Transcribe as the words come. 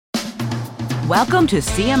Welcome to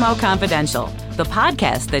CMO Confidential, the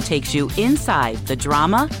podcast that takes you inside the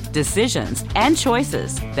drama, decisions, and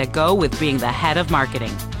choices that go with being the head of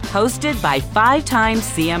marketing. Hosted by five-time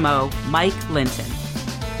CMO Mike Linton.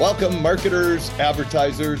 Welcome, marketers,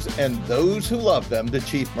 advertisers, and those who love them to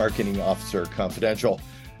Chief Marketing Officer Confidential.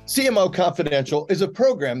 CMO Confidential is a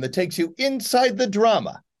program that takes you inside the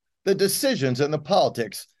drama, the decisions, and the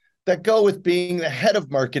politics that go with being the head of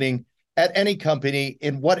marketing at any company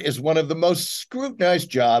in what is one of the most scrutinized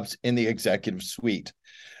jobs in the executive suite.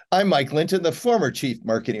 I'm Mike Linton, the former Chief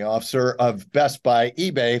Marketing Officer of Best Buy,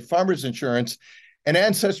 eBay, Farmers Insurance, and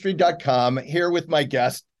Ancestry.com, here with my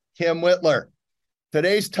guest, Kim Whitler.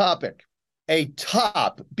 Today's topic, a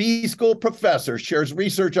top B-school professor shares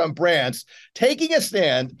research on brands taking a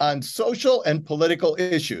stand on social and political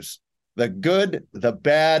issues, the good, the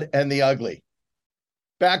bad, and the ugly.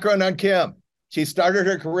 Background on Kim. She started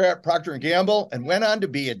her career at Procter & Gamble and went on to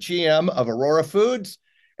be a GM of Aurora Foods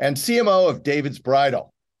and CMO of David's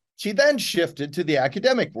Bridal. She then shifted to the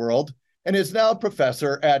academic world and is now a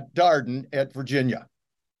professor at Darden at Virginia.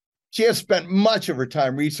 She has spent much of her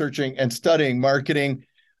time researching and studying marketing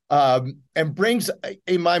and brings,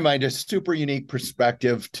 in my mind, a super unique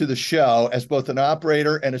perspective to the show as both an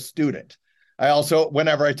operator and a student. I also,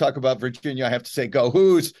 whenever I talk about Virginia, I have to say go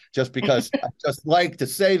Who's, just because I just like to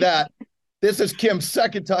say that. This is Kim's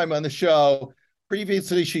second time on the show.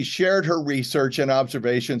 Previously, she shared her research and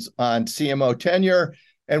observations on CMO tenure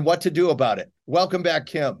and what to do about it. Welcome back,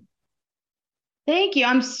 Kim. Thank you.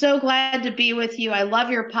 I'm so glad to be with you. I love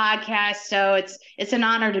your podcast, so it's an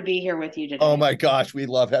honor to be here with you today. Oh my gosh, we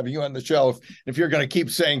love having you on the show. If you're going to keep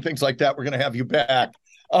saying things like that, we're going to have you back.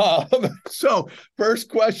 So first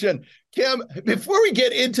question, Kim, before we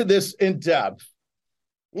get into this in depth,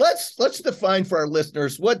 let's define for our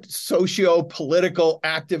listeners what socio-political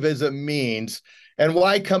activism means and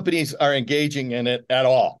why companies are engaging in it at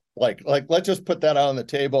all. Like let's just put that out on the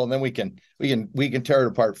table, and then we can tear it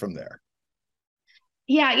apart from there.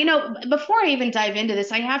 Yeah, before I even dive into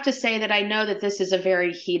this, I have to say that I know that this is a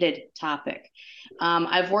very heated topic.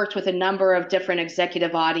 I've worked with a number of different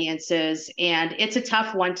executive audiences, and it's a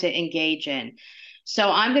tough one to engage in.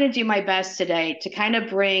 So I'm going to do my best today to kind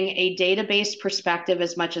of bring a database perspective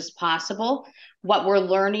as much as possible, what we're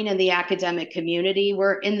learning in the academic community.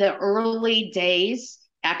 We're in the early days.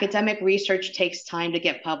 Academic research takes time to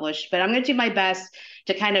get published, but I'm going to do my best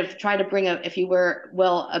to kind of try to bring if you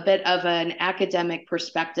will, a bit of an academic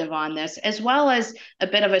perspective on this, as well as a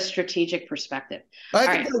bit of a strategic perspective. I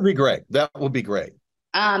think that would be great. That would be great.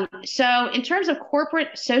 So in terms of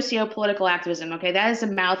corporate socio-political activism, okay, that is a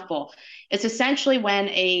mouthful. It's essentially when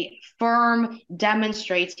a firm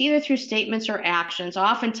demonstrates, either through statements or actions,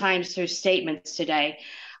 oftentimes through statements today,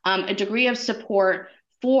 a degree of support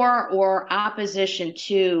for or opposition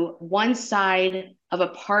to one side of a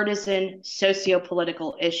partisan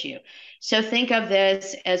socio-political issue. So think of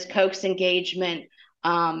this as Koch's engagement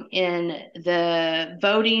in the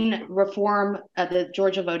voting reform, the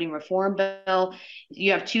Georgia voting reform bill.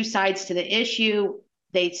 You have two sides to the issue.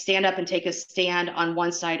 They stand up and take a stand on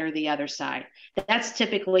one side or the other side. That's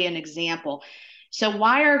typically an example. So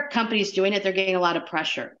why are companies doing it? They're getting a lot of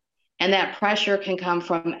pressure. And that pressure can come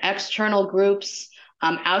from external groups,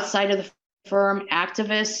 outside of the firm,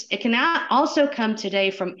 activists. It can also come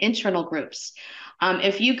today from internal groups.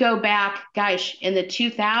 If you go back, in the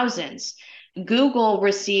 2000s, Google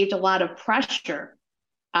received a lot of pressure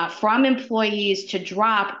from employees to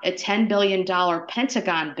drop a $10 billion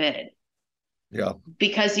Pentagon bid. Yeah.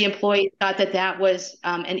 Because the employees thought that was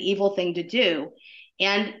an evil thing to do.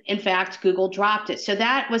 And in fact, Google dropped it. So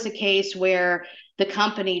that was a case where the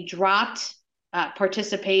company dropped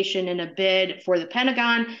participation in a bid for the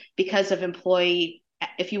Pentagon because of employee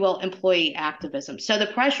activism. So the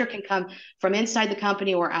pressure can come from inside the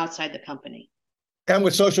company or outside the company. And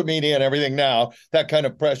with social media and everything now, that kind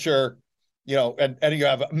of pressure, and you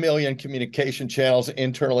have a million communication channels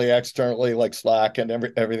internally, externally, like Slack and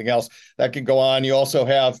everything else that can go on. You also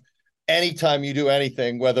have, anytime you do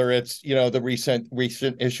anything, whether it's, the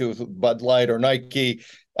recent issue with Bud Light or Nike,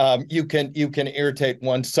 you can irritate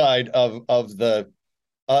one side of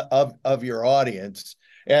your audience.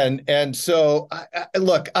 And so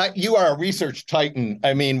look, you are a research titan.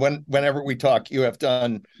 I mean, whenever we talk, you have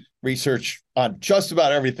done research on just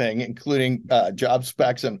about everything, including job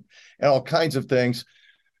specs and all kinds of things.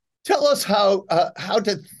 Tell us how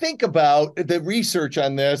to think about the research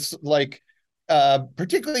on this, like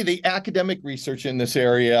particularly the academic research in this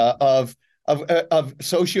area of of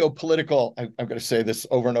socio-political, I'm going to say this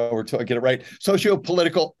over and over until I get it right,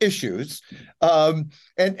 socio-political issues.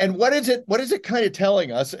 And what is it kind of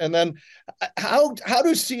telling us? And then how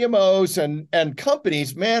do CMOs and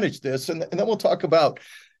companies manage this? And then we'll talk about,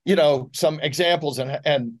 some examples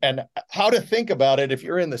and how to think about it if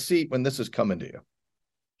you're in the seat when this is coming to you.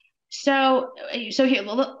 So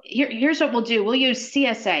here's what we'll do. We'll use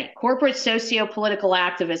CSA, corporate socio-political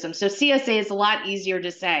activism. So CSA is a lot easier to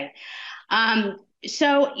say.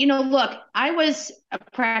 Look, I was a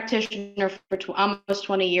practitioner for almost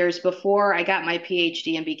 20 years before I got my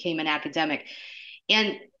PhD and became an academic.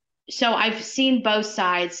 And so I've seen both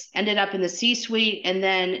sides, ended up in the C-suite, and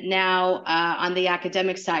then now on the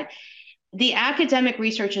academic side. The academic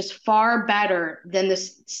research is far better than the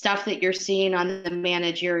stuff that you're seeing on the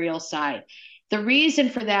managerial side. The reason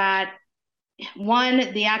for that,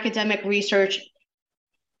 one, the academic research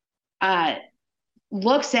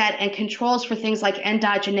looks at and controls for things like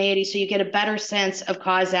endogeneity, so you get a better sense of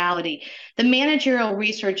causality. The managerial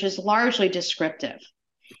research is largely descriptive.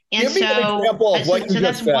 And Give me an example of what you just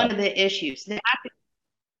that's said. One of the issues.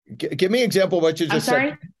 Give me an example of what you just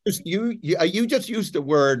said. You just used the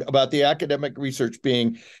word about the academic research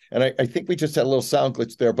being, and I think we just had a little sound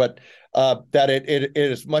glitch there, but that it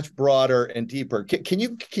is much broader and deeper. Can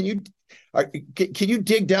you dig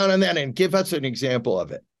down on that and give us an example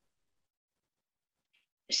of it?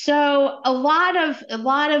 So a lot of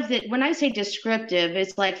the, when I say descriptive,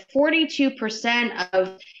 it's like 42%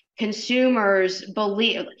 of consumers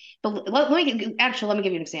believe, let me give you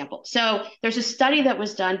an example. So there's a study that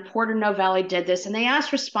was done, Porter Novelli did this, and they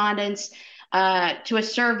asked respondents to a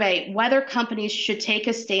survey whether companies should take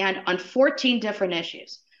a stand on 14 different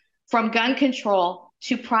issues, from gun control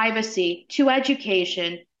to privacy, to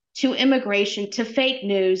education, to immigration, to fake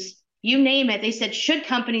news, you name it. They said, should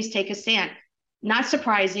companies take a stand? Not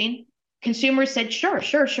surprising. Consumers said, sure.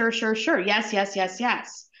 Yes.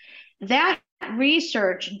 That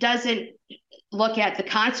research doesn't look at the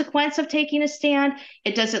consequence of taking a stand.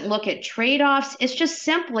 It doesn't look at trade-offs. It's just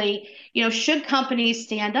simply, should companies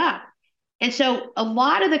stand up? And so a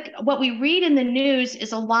lot of what we read in the news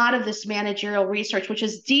is a lot of this managerial research, which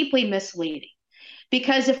is deeply misleading.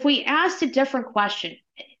 Because if we asked a different question,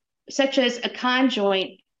 such as a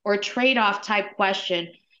conjoint or trade-off type question,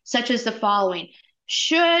 such as the following,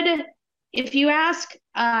 if you ask,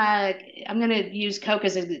 I'm going to use Coke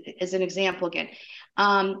as an example again.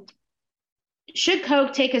 Should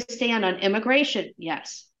Coke take a stand on immigration?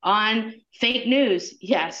 Yes. On fake news?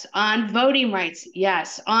 Yes. On voting rights?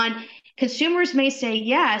 Yes. On consumers may say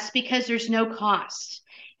yes because there's no cost.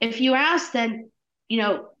 If you ask then,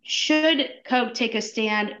 should Coke take a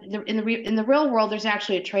stand? In the real world, there's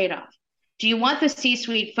actually a trade-off. Do you want the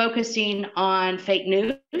C-suite focusing on fake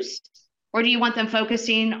news? Or do you want them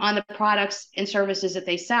focusing on the products and services that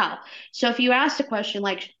they sell? So if you ask a question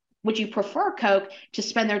like, would you prefer Coke to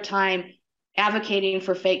spend their time advocating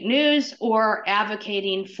for fake news or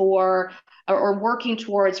advocating for or working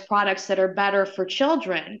towards products that are better for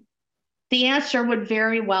children? The answer would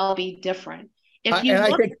very well be different.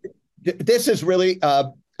 I think this is really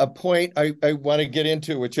a point I want to get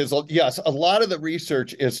into, which is, yes, a lot of the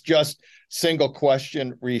research is just single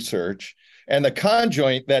question research. And the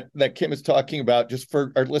conjoint that Kim is talking about, just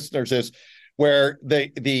for our listeners, is where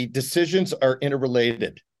the decisions are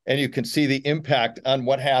interrelated and you can see the impact on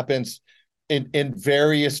what happens in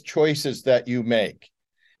various choices that you make.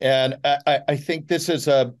 And I think this is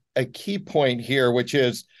a key point here, which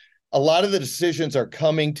is a lot of the decisions are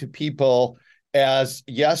coming to people as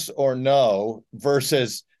yes or no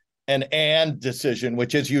versus an and decision,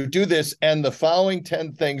 which is you do this and the following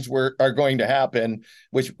 10 things are going to happen,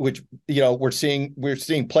 which we're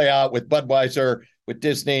seeing play out with Budweiser, with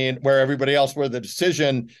Disney, and where everybody else, where the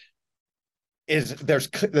decision is there's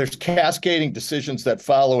cascading decisions that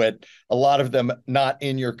follow it, a lot of them not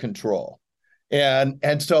in your control.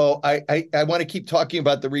 And so I want to keep talking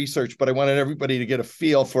about the research, but I wanted everybody to get a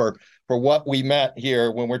feel for what we meant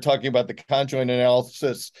here when we're talking about the conjoint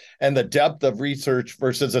analysis and the depth of research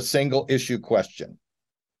versus a single issue question.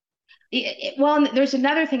 Well, there's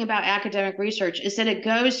another thing about academic research is that it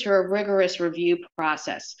goes through a rigorous review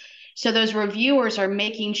process. So those reviewers are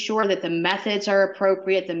making sure that the methods are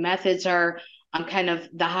appropriate, the methods are kind of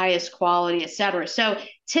the highest quality, et cetera. So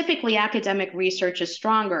typically academic research is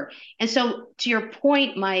stronger. And so to your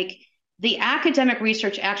point, Mike, the academic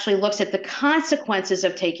research actually looks at the consequences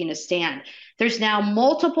of taking a stand. There's now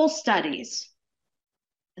multiple studies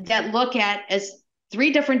that look at as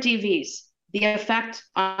 3 different DVs, the effect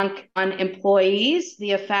on employees,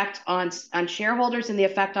 the effect on shareholders, and the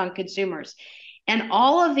effect on consumers. And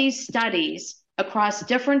all of these studies across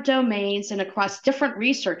different domains and across different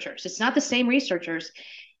researchers, it's not the same researchers,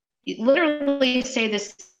 literally say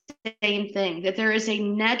the same thing, that there is a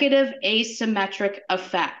negative asymmetric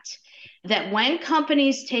effect, that when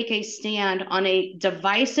companies take a stand on a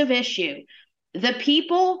divisive issue, the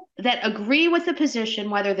people that agree with the position,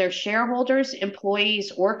 whether they're shareholders,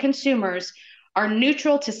 employees, or consumers, are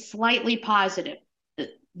neutral to slightly positive.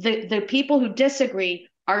 The people who disagree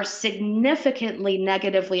are significantly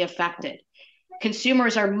negatively affected.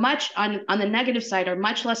 Consumers are much on the negative side, are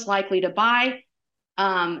much less likely to buy.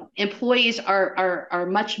 Employees are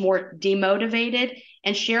much more demotivated,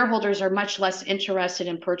 and shareholders are much less interested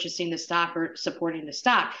in purchasing the stock or supporting the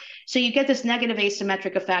stock. So you get this negative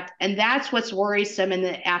asymmetric effect, and that's what's worrisome in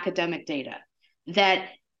the academic data, that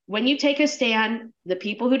when you take a stand, the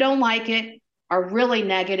people who don't like it are really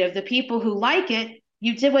negative. The people who like it,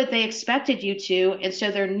 you did what they expected you to, and so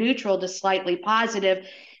they're neutral to slightly positive.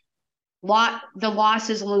 The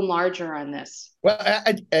losses loom larger on this. Well,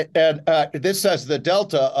 and this says the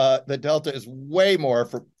delta is way more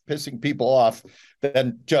for pissing people off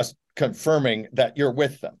than just confirming that you're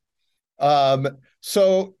with them.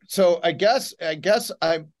 So I guess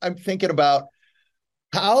I'm thinking about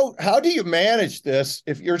how do you manage this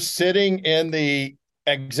if you're sitting in the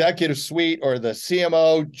executive suite or the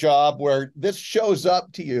CMO job where this shows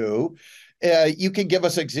up to you? You can give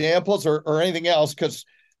us examples or anything else, because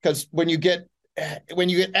when you get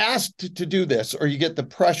asked to do this, or you get the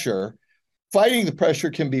pressure, fighting the pressure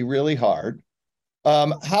can be really hard.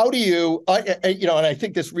 How do you, and I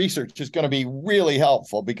think this research is going to be really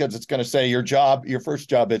helpful, because it's going to say your first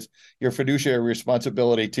job is your fiduciary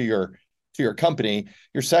responsibility to your company.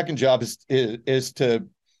 Your second job is to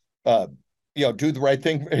do the right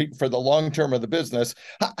thing for the long term of the business.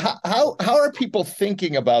 How are people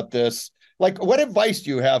thinking about this? Like, what advice do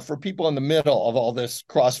you have for people in the middle of all this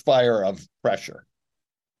crossfire of pressure?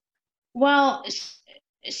 Well,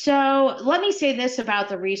 so let me say this about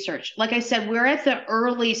the research. Like I said, we're at the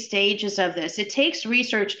early stages of this. It takes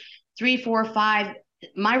research 3, 4, 5.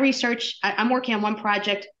 My research, I'm working on one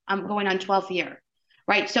project. I'm going on 12th year,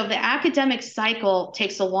 right? So the academic cycle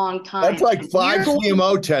takes a long time. That's like 5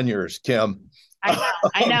 CMO tenures, Kim. I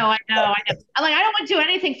know. Like, I don't want to do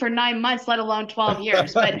anything for 9 months, let alone 12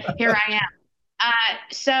 years, but here I am.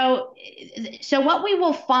 So what we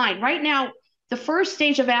will find right now, the first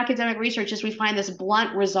stage of academic research is we find this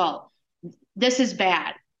blunt result. This is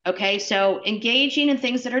bad. Okay. So engaging in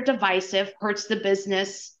things that are divisive hurts the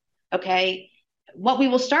business. Okay. What we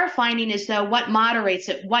will start finding is, though, what moderates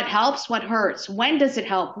it, what helps, what hurts, when does it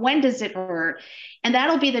help, when does it hurt? And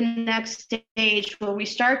that'll be the next stage, where we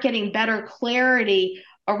start getting better clarity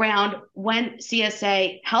around when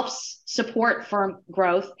CSA helps support firm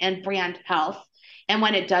growth and brand health, and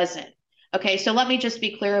when it doesn't. Okay, so let me just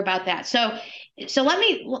be clear about that. So let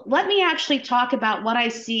me actually talk about what I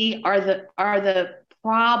see are the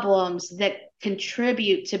problems that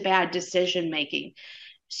contribute to bad decision making.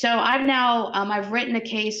 So I've written a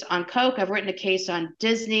case on Coke, I've written a case on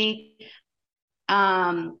Disney,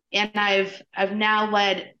 and I've now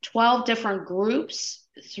led 12 different groups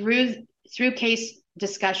through case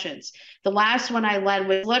discussions. The last one I led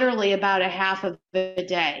was literally about a half of a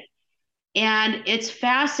day. And it's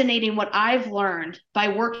fascinating what I've learned by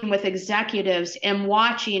working with executives and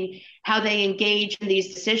watching how they engage in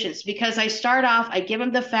these decisions. Because I start off, I give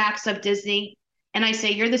them the facts of Disney, and I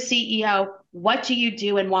say, you're the CEO. What do you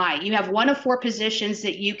do and why? You have one of 4 positions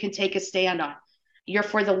that you can take a stand on. You're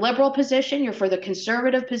for the liberal position, you're for the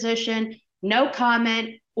conservative position, no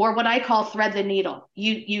comment, or what I call thread the needle.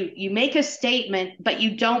 You make a statement, but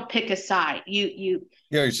you don't pick a side. You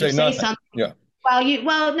say nothing. Something. Yeah.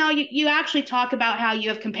 You actually talk about how you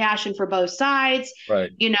have compassion for both sides,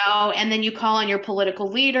 right? And then you call on your political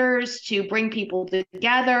leaders to bring people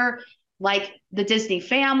together, like the Disney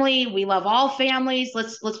family. We love all families.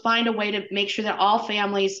 Let's find a way to make sure that all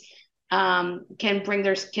families can bring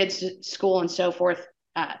their kids to school and so forth.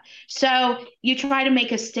 So you try to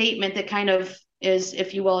make a statement that kind of is,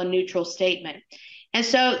 if you will, a neutral statement. And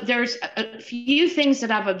so there's a few things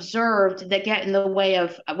that I've observed that get in the way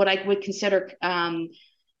of what I would consider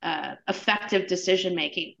effective decision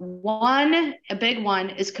making. A big one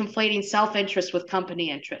is conflating self-interest with company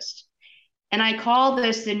interest. And I call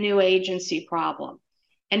this the new agency problem.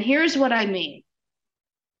 And here's what I mean.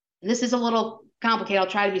 This is a little complicated. I'll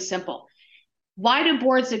try to be simple. Why do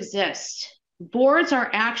boards exist? Boards are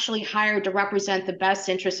actually hired to represent the best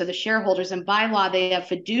interests of the shareholders, and by law, they have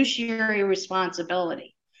fiduciary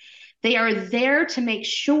responsibility. They are there to make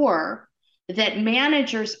sure that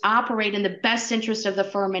managers operate in the best interest of the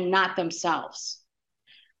firm and not themselves.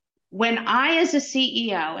 when I, as a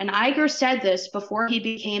CEO, and Iger said this before he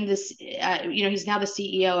became this, he's now the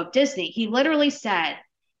CEO of Disney. He literally said,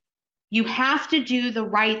 you have to do the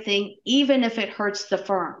right thing, even if it hurts the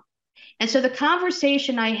firm. And so the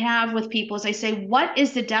conversation I have with people is I say, what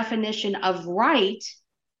is the definition of right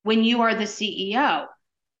when you are the CEO?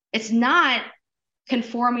 It's not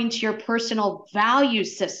conforming to your personal value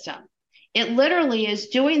system. It literally is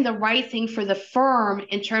doing the right thing for the firm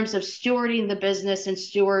in terms of stewarding the business and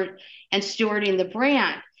stewarding the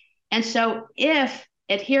brand. And so if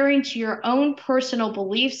adhering to your own personal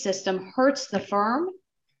belief system hurts the firm,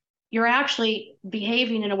 you're actually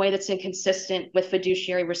behaving in a way that's inconsistent with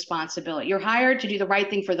fiduciary responsibility. You're hired to do the right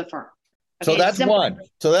thing for the firm. Okay, so that's one.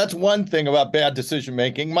 So that's one thing about bad decision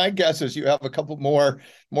making. My guess is you have a couple more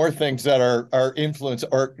things that are influence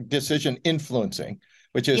or decision influencing,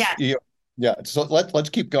 which is yeah. So let's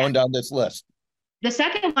keep going down this list. The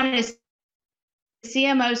second one is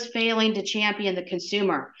CMOs failing to champion the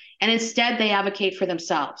consumer, and instead they advocate for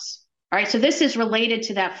themselves. All right. So this is related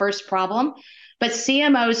to that first problem, but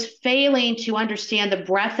CMOs failing to understand the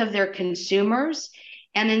breadth of their consumers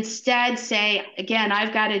and instead say, again,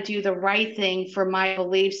 I've got to do the right thing for my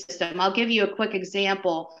belief system. I'll give you a quick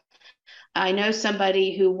example. I know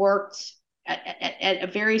somebody who worked at a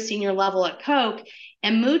very senior level at Coke,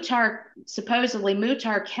 and supposedly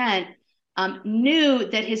Muhtar Kent knew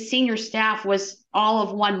that his senior staff was all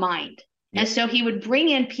of one mind. And so he would bring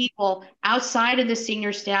in people outside of the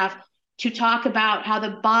senior staff to talk about how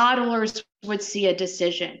the bottlers would see a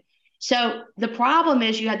decision. So the problem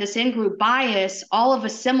is you had this in-group bias, all of a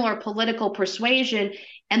similar political persuasion,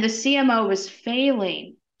 and the CMO was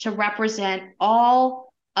failing to represent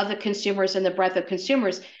all of the consumers and the breadth of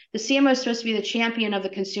consumers. The CMO is supposed to be the champion of the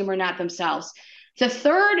consumer, not themselves. The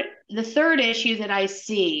third issue that I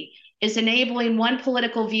see is enabling one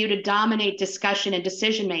political view to dominate discussion and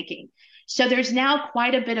decision-making. So there's now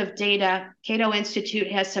quite a bit of data. Cato Institute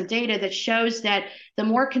has some data that shows that the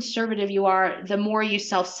more conservative you are, the more you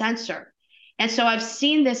self-censor. And so I've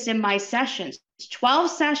seen this in my sessions,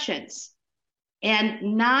 12 sessions,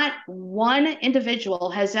 and not one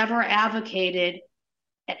individual has ever advocated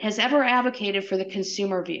for the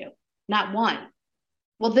consumer view, not one.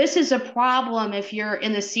 Well, this is a problem if you're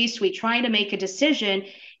in the C-suite trying to make a decision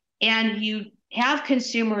and you have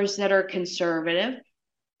consumers that are conservative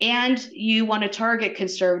and you want to target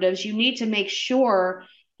conservatives. You need to make sure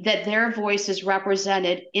that their voice is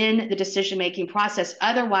represented in the decision-making process.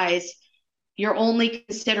 Otherwise, you're only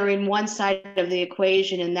considering one side of the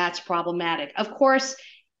equation, and that's problematic. Of course,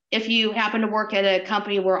 if you happen to work at a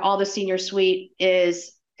company where all the senior suite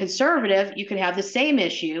is conservative, you could have the same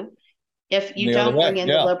issue if you don't bring in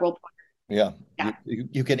the liberal part. Yeah.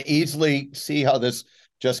 You can easily see how this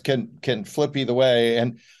just can flip either way,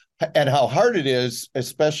 and how hard it is,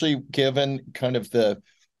 especially given kind of the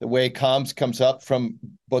way comms comes up from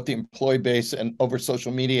both the employee base and over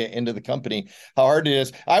social media into the company, how hard it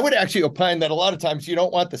is. I would actually opine that a lot of times you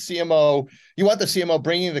don't want the CMO, you want the CMO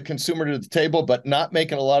bringing the consumer to the table, but not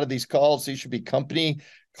making a lot of these calls. These should be company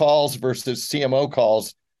calls versus CMO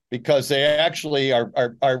calls, because they actually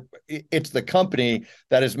are it's the company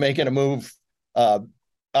that is making a move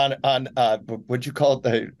on what'd you call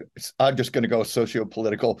it? I'm just going to go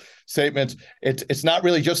socio-political statements. It's not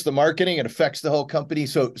really just the marketing; it affects the whole company.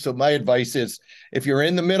 So my advice is, if you're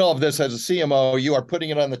in the middle of this as a CMO, you are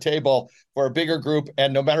putting it on the table for a bigger group,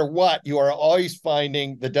 and no matter what, you are always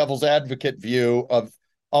finding the devil's advocate view of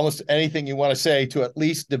almost anything you want to say to at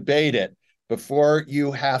least debate it before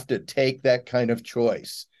you have to take that kind of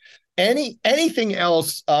choice. Anything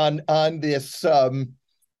else on this?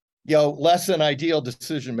 Less than ideal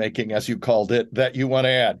decision making, as you called it, that you want to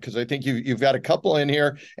add? Because I think you've got a couple in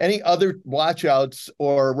here. Any other watch outs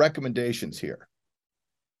or recommendations here?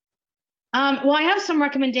 Well, I have some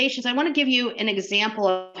recommendations. I want to give you an example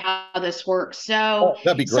of how this works. So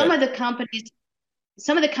that'd be great. Some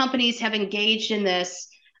of the companies have engaged in this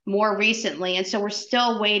more recently, and so we're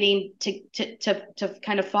still waiting to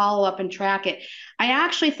kind of follow up and track it. I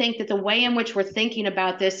actually think that the way in which we're thinking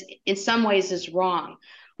about this in some ways is wrong.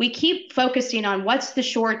 We keep focusing on what's the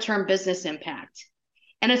short-term business impact.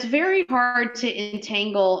 And it's very hard to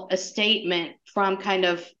entangle a statement from kind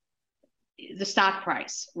of the stock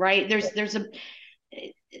price, right?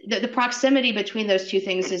 The proximity between those two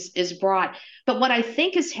things is broad. But what I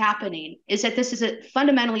think is happening is that this is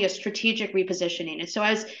fundamentally a strategic repositioning. And so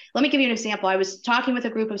let me give you an example. I was talking with a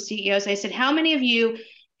group of CEOs. I said, how many of you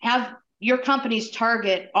have your companies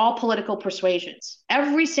target all political persuasions?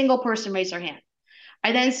 Every single person raised their hand.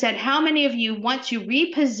 I then said, how many of you want to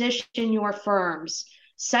reposition your firms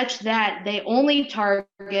such that they only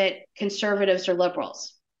target conservatives or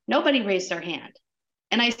liberals? Nobody raised their hand.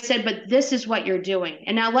 And I said, but this is what you're doing.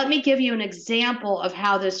 And now let me give you an example of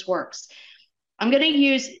how this works. I'm going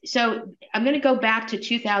to go back to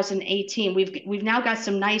 2018. We've now got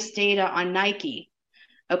some nice data on Nike.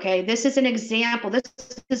 Okay, this is an example. This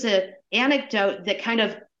is an anecdote that kind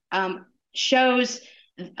of shows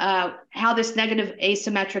how this negative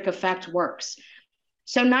asymmetric effect works.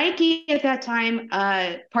 So Nike at that time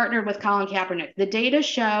partnered with Colin Kaepernick. The data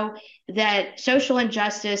show that social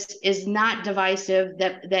injustice is not divisive,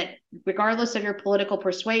 that regardless of your political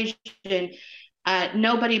persuasion,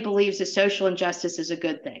 nobody believes that social injustice is a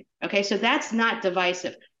good thing. Okay, so that's not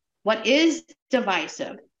divisive. What is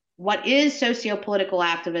divisive, what is socio-political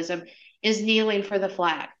activism, is kneeling for the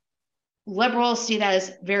flag. Liberals see that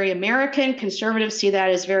as very American. Conservatives see that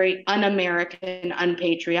as very un-American,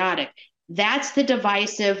 unpatriotic. That's the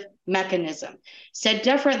divisive mechanism. Said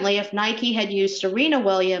differently, if Nike had used Serena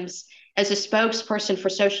Williams as a spokesperson for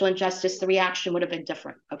social injustice, the reaction would have been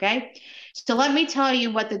different, okay? So let me tell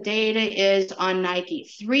you what the data is on Nike.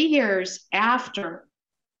 3 years after,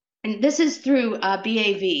 and this is through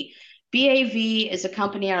BAV. BAV is a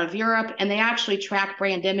company out of Europe, and they actually track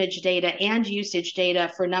brand image data and usage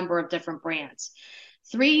data for a number of different brands.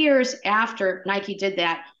 3 years after Nike did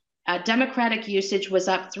that, Democratic usage was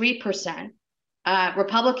up 3%.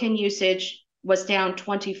 Republican usage was down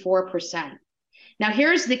 24%. Now,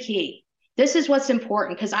 here's the key. This is what's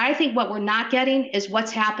important, because I think what we're not getting is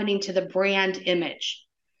what's happening to the brand image.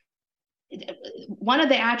 One of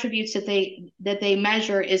the attributes that they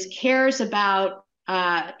measure is cares about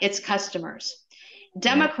its customers.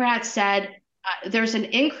 Democrats said there's an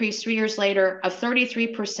increase 3 years later of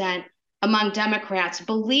 33% among Democrats,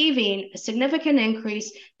 believing a significant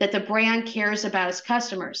increase that the brand cares about its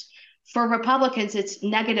customers. For Republicans, it's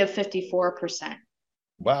negative 54%.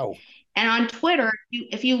 Wow. And on Twitter,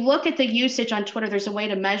 if you look at the usage on Twitter, there's a way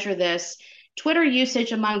to measure this. Twitter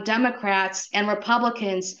usage among Democrats and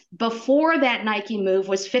Republicans before that Nike move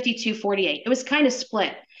was 52-48. It was kind of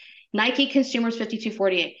split. Nike consumers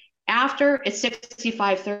 52-48. After, it's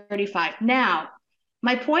 65-35. Now,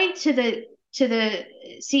 my point to the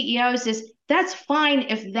CEOs is that's fine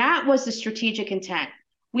if that was the strategic intent.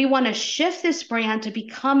 We want to shift this brand to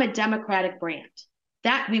become a Democratic brand.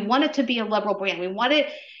 That we want it to be a liberal brand. We want it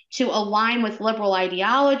to align with liberal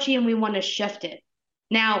ideology, and we want to shift it.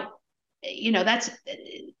 Now, that's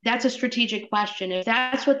a strategic question. If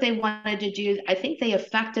that's what they wanted to do, I think they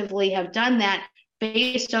effectively have done that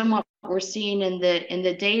based on what we're seeing in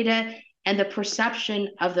the data and the perception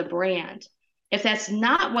of the brand. If that's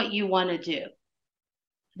not what you want to do,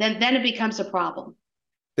 then it becomes a problem.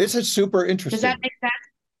 This is super interesting. Does that make sense?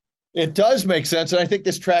 It does make sense. And I think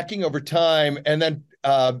this tracking over time and then,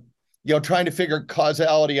 trying to figure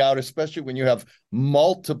causality out, especially when you have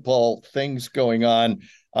multiple things going on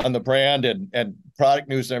the brand and product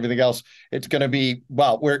news and everything else, it's going to be,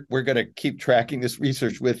 wow, we're going to keep tracking this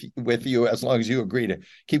research with you as long as you agree to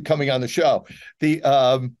keep coming on the show.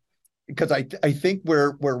 Because I think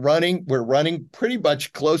we're running pretty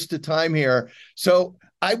much close to time here. So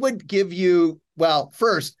I would give you,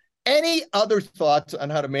 first, any other thoughts on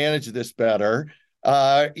how to manage this better?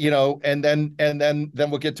 And then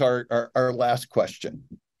we'll get to our last question.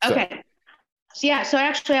 Okay. So I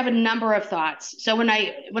actually have a number of thoughts. So when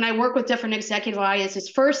I work with different executive audiences,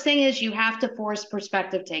 first thing is you have to force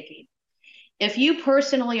perspective taking. If you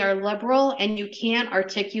personally are liberal and you can't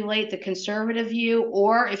articulate the conservative view,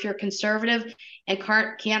 or if you're conservative and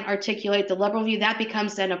can't articulate the liberal view, that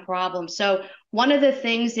becomes then a problem. So one of the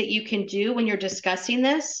things that you can do when you're discussing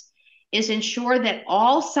this is ensure that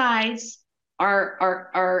all sides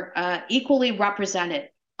are equally represented.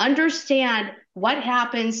 Understand what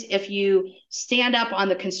happens if you stand up on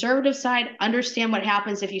the conservative side, understand what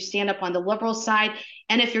happens if you stand up on the liberal side.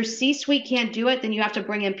 And if your C-suite can't do it, then you have to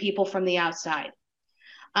bring in people from the outside.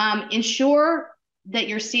 Ensure that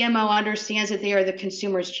your CMO understands that they are the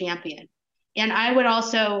consumer's champion. And I would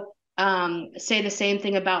also say the same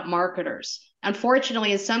thing about marketers.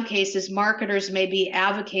 Unfortunately, in some cases, marketers may be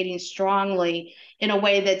advocating strongly in a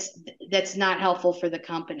way that's not helpful for the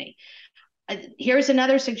company. Here's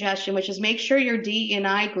another suggestion, which is make sure your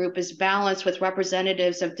DE&I group is balanced with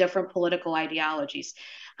representatives of different political ideologies.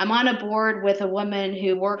 I'm on a board with a woman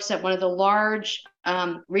who works at one of the large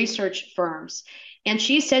research firms. And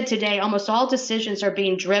she said today, almost all decisions are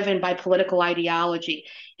being driven by political ideology.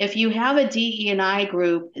 If you have a DE&I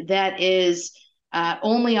group that is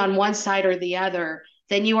only on one side or the other,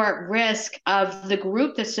 then you are at risk of the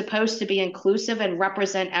group that's supposed to be inclusive and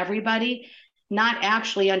represent everybody not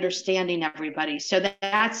actually understanding everybody. So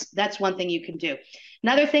that's one thing you can do.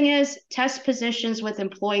 Another thing is test positions with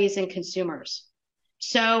employees and consumers.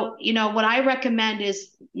 So, what I recommend is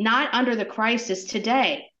not under the crisis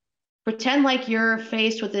today. Pretend like you're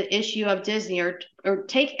faced with the issue of Disney, or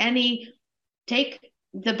take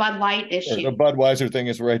the Bud Light issue. The Budweiser thing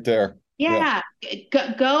is right there. Yeah.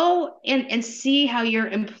 Go and see how your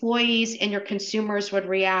employees and your consumers would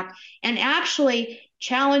react, and actually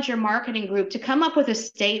challenge your marketing group to come up with a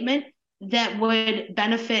statement that would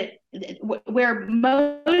benefit, where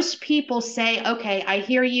most people say, okay, I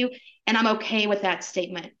hear you, and I'm okay with that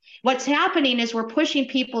statement. What's happening is we're pushing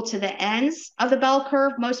people to the ends of the bell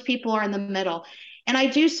curve. Most people are in the middle. And I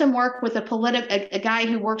do some work with a guy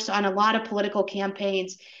who works on a lot of political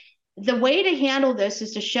campaigns. The way to handle this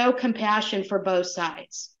is to show compassion for both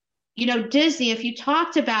sides. Disney, if you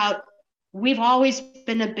talked about, we've always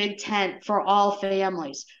been a big tent for all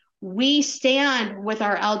families. We stand with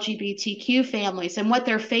our LGBTQ families and what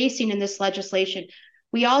they're facing in this legislation.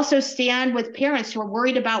 We also stand with parents who are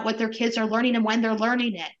worried about what their kids are learning and when they're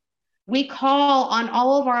learning it. We call on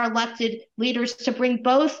all of our elected leaders to bring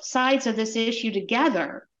both sides of this issue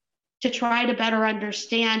together to try to better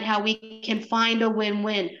understand how we can find a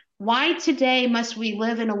win-win. Why today must we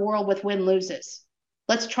live in a world with win-loses?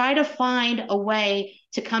 Let's try to find a way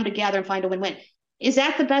to come together and find a win-win. Is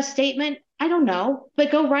that the best statement? I don't know,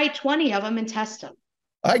 but go write 20 of them and test them.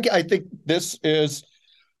 I think this is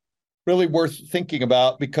really worth thinking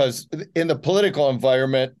about, because in the political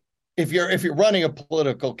environment, if you're running a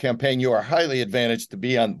political campaign, you are highly advantaged to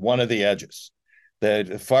be on one of the edges,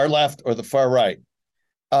 the far left or the far right.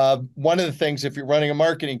 One of the things, if you're running a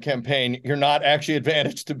marketing campaign, you're not actually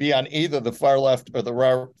advantaged to be on either the far left or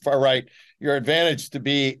the far right. You're advantaged to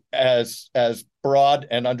be as broad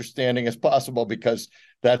and understanding as possible, because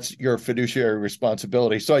that's your fiduciary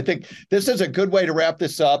responsibility. So I think this is a good way to wrap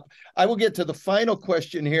this up. I will get to the final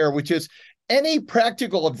question here, which is, any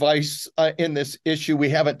practical advice in this issue we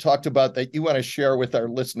haven't talked about that you want to share with our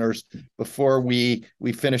listeners before we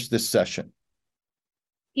finish this session?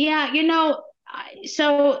 Yeah,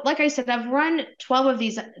 so like I said, I've run 12 of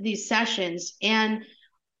these sessions, and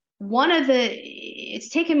it's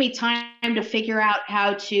taken me time to figure out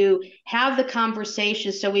how to have the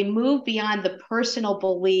conversation so we move beyond the personal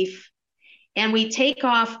belief and we take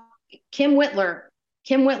off Kim Whitler.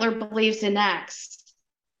 Kim Whitler believes in X,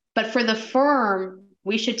 but for the firm,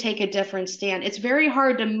 we should take a different stand. It's very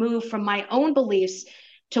hard to move from my own beliefs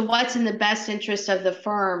to what's in the best interest of the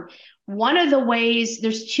firm. One of the ways,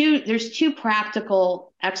 there's two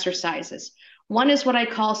practical exercises. One is what I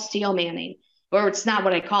call steel manning, or it's not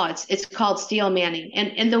what I call it. It's called steel manning.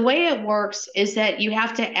 And the way it works is that you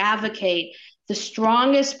have to advocate the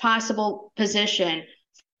strongest possible position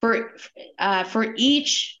for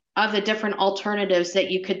each of the different alternatives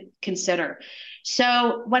that you could consider.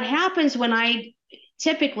 So what happens when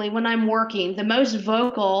I'm working, the most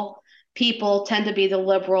vocal people tend to be the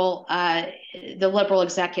liberal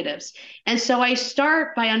executives. And so I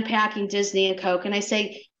start by unpacking Disney and Coke, and I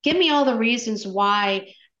say, give me all the reasons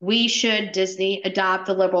why we should, Disney, adopt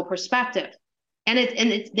the liberal perspective. And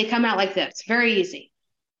they come out like this, very easy.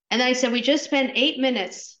 And then I said, we just spent 8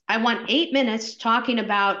 minutes. I want 8 minutes talking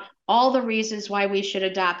about all the reasons why we should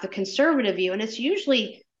adopt the conservative view. And it's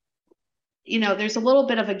usually, there's a little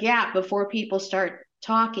bit of a gap before people start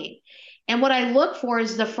talking. And what I look for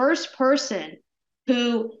is the first person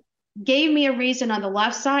who gave me a reason on the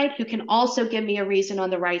left side, who can also give me a reason on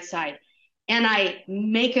the right side. And I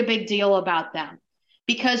make a big deal about them.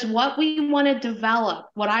 Because what I want to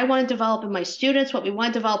develop in my students, what we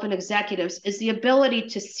want to develop in executives, is the ability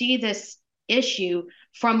to see this issue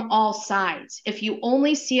from all sides. If you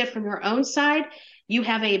only see it from your own side, you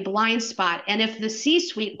have a blind spot. And if the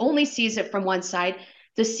C-suite only sees it from one side,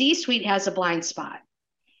 the C-suite has a blind spot.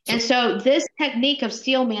 And so this technique of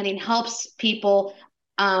steel manning helps people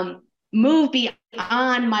move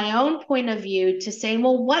beyond my own point of view to say,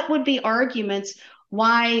 well, what would be arguments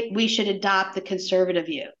why we should adopt the conservative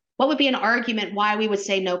view? What would be an argument why we would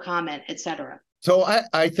say no comment, et cetera? So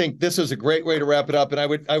I think this is a great way to wrap it up. And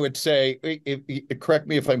I would say, correct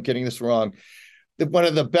me if I'm getting this wrong, one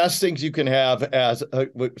of the best things you can have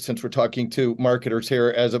since we're talking to marketers here,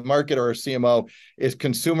 as a marketer or CMO, is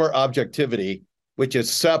consumer objectivity, which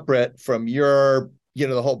is separate from the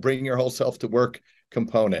whole bringing your whole self to work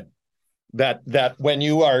component. That when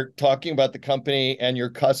you are talking about the company and your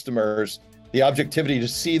customers, the objectivity to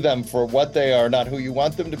see them for what they are, not who you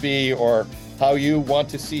want them to be or how you want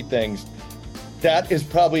to see things. That is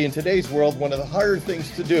probably in today's world one of the harder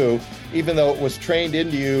things to do, even though it was trained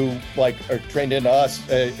into you, trained into us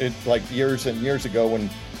like years and years ago when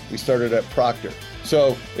we started at Procter.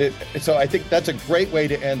 So I think that's a great way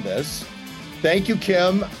to end this. Thank you,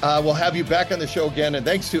 Kim. We'll have you back on the show again. And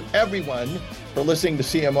thanks to everyone for listening to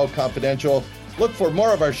CMO Confidential. Look for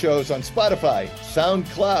more of our shows on Spotify,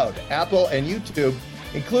 SoundCloud, Apple, and YouTube,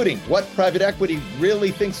 including What Private Equity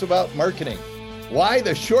Really Thinks About Marketing, Why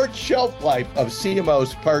the Short Shelf Life of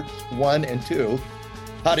CMOs Parts 1 and 2,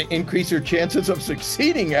 How to Increase Your Chances of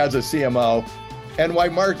Succeeding as a CMO, and Why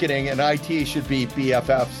Marketing and IT Should Be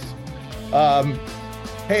BFFs.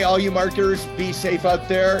 Hey, all you marketers, be safe out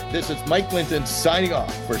there. This is Mike Linton signing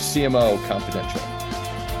off for CMO Confidential.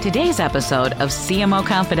 Today's episode of CMO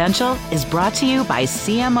Confidential is brought to you by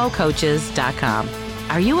CMOcoaches.com.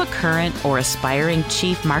 Are you a current or aspiring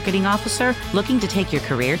chief marketing officer looking to take your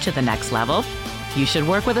career to the next level? You should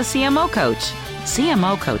work with a CMO coach.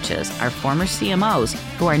 CMO coaches are former CMOs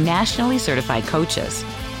who are nationally certified coaches.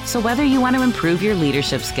 So whether you want to improve your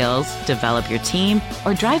leadership skills, develop your team,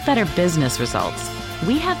 or drive better business results,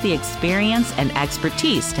 we have the experience and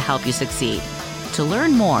expertise to help you succeed. To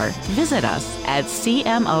learn more, visit us at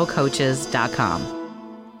CMOcoaches.com.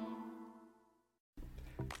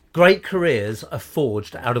 Great careers are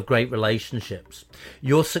forged out of great relationships.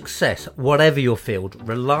 Your success, whatever your field,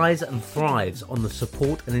 relies and thrives on the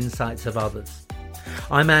support and insights of others.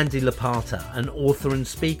 I'm Andy Lapata, an author and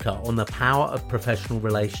speaker on the power of professional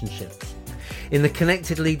relationships. In the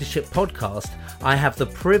Connected Leadership podcast, I have the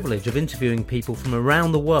privilege of interviewing people from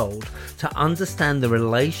around the world to understand the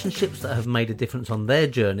relationships that have made a difference on their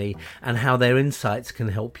journey and how their insights can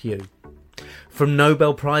help you. From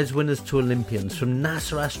Nobel Prize winners to Olympians, from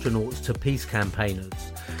NASA astronauts to peace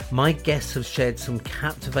campaigners, my guests have shared some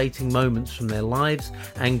captivating moments from their lives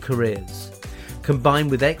and careers. Combined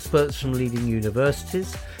with experts from leading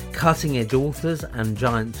universities, cutting-edge authors and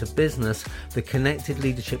giants of business, the Connected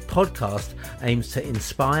Leadership podcast aims to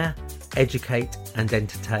inspire, educate and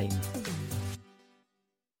entertain.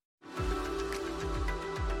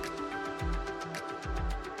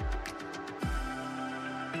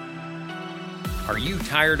 Are you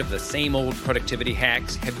tired of the same old productivity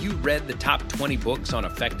hacks? Have you read the top 20 books on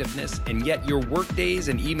effectiveness, and yet your workdays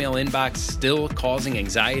and email inbox still causing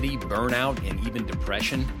anxiety, burnout, and even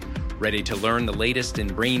depression? Ready to learn the latest in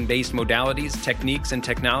brain-based modalities, techniques, and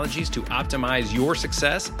technologies to optimize your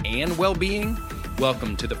success and well-being?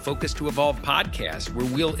 Welcome to the Focus to Evolve podcast, where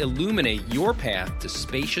we'll illuminate your path to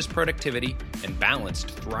spacious productivity and balanced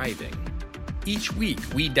thriving. Each week,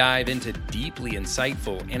 we dive into deeply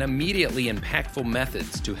insightful and immediately impactful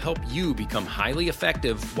methods to help you become highly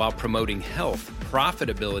effective while promoting health,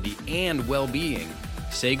 profitability, and well-being.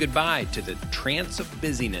 Say goodbye to the trance of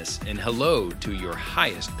busyness and hello to your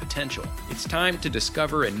highest potential. It's time to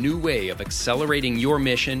discover a new way of accelerating your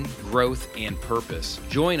mission, growth, and purpose.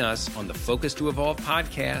 Join us on the Focus to Evolve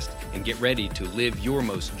podcast and get ready to live your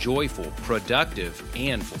most joyful, productive,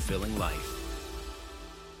 and fulfilling life.